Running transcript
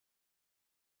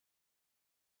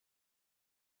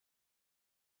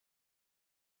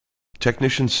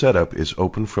Technician Setup is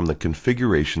open from the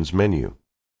Configurations menu.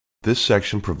 This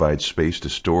section provides space to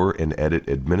store and edit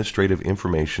administrative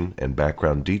information and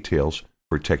background details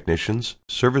for technicians,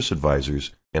 service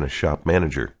advisors, and a shop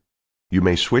manager. You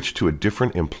may switch to a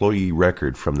different employee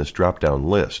record from this drop-down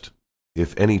list.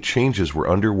 If any changes were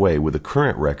underway with a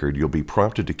current record, you'll be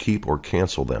prompted to keep or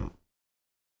cancel them.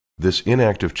 This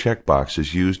inactive checkbox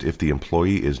is used if the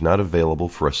employee is not available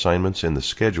for assignments in the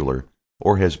scheduler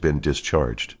or has been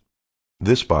discharged.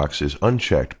 This box is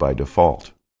unchecked by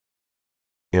default.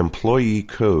 Employee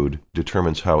code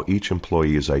determines how each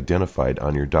employee is identified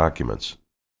on your documents.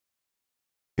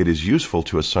 It is useful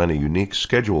to assign a unique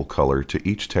schedule color to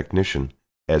each technician,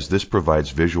 as this provides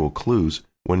visual clues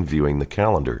when viewing the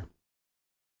calendar.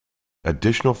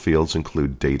 Additional fields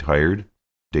include date hired,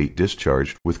 date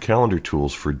discharged, with calendar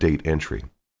tools for date entry.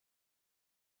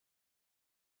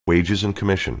 Wages and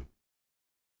commission.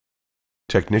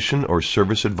 Technician or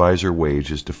service advisor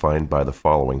wage is defined by the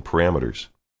following parameters: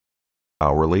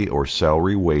 hourly or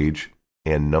salary wage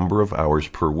and number of hours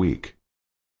per week.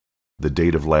 The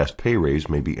date of last pay raise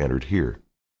may be entered here.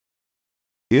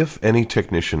 If any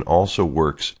technician also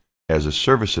works as a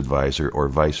service advisor or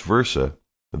vice versa,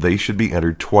 they should be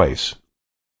entered twice,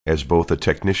 as both a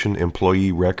technician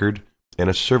employee record and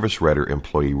a service writer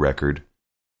employee record,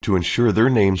 to ensure their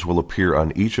names will appear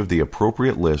on each of the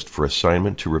appropriate list for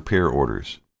assignment to repair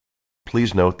orders.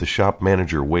 Please note the shop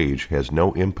manager wage has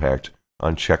no impact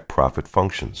on check profit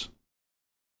functions.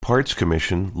 Parts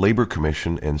commission, labor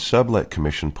commission, and sublet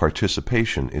commission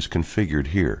participation is configured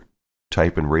here.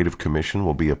 Type and rate of commission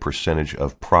will be a percentage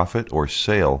of profit or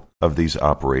sale of these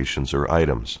operations or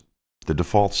items. The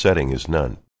default setting is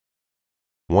none.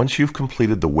 Once you've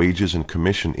completed the wages and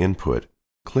commission input,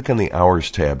 click on the Hours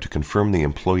tab to confirm the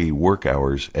employee work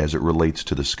hours as it relates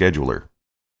to the scheduler.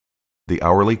 The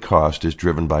hourly cost is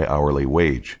driven by hourly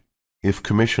wage. If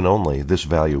commission only, this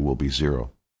value will be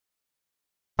 0.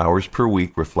 Hours per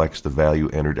week reflects the value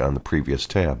entered on the previous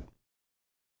tab.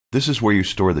 This is where you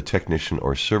store the technician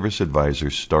or service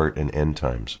advisor's start and end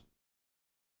times.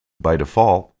 By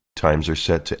default, times are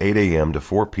set to 8 a.m. to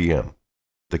 4 p.m.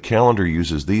 The calendar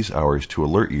uses these hours to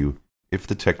alert you if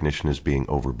the technician is being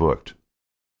overbooked.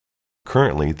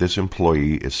 Currently, this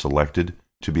employee is selected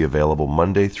to be available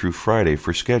Monday through Friday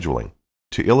for scheduling.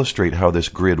 To illustrate how this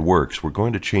grid works, we're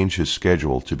going to change his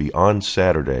schedule to be on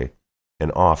Saturday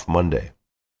and off Monday.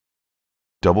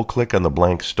 Double-click on the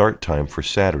blank start time for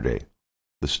Saturday.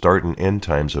 The start and end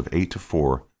times of 8 to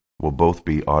 4 will both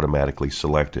be automatically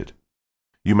selected.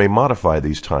 You may modify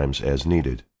these times as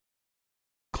needed.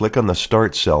 Click on the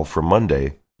Start cell for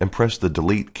Monday and press the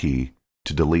Delete key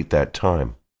to delete that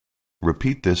time.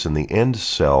 Repeat this in the End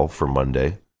cell for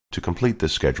Monday to complete the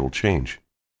schedule change.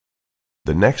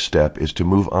 The next step is to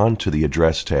move on to the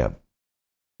Address tab.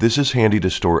 This is handy to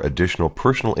store additional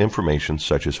personal information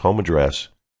such as home address,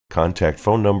 contact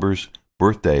phone numbers,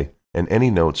 birthday, and any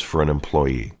notes for an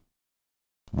employee.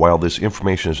 While this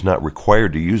information is not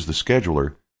required to use the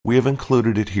scheduler, we have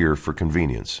included it here for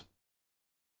convenience.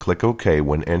 Click OK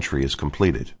when entry is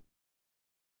completed.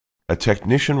 A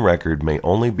technician record may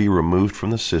only be removed from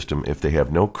the system if they have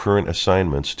no current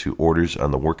assignments to orders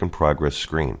on the Work in Progress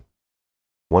screen.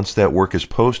 Once that work is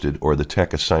posted or the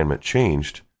tech assignment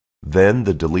changed, then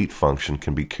the delete function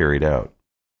can be carried out.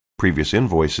 Previous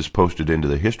invoices posted into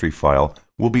the history file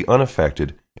will be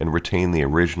unaffected and retain the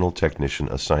original technician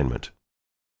assignment.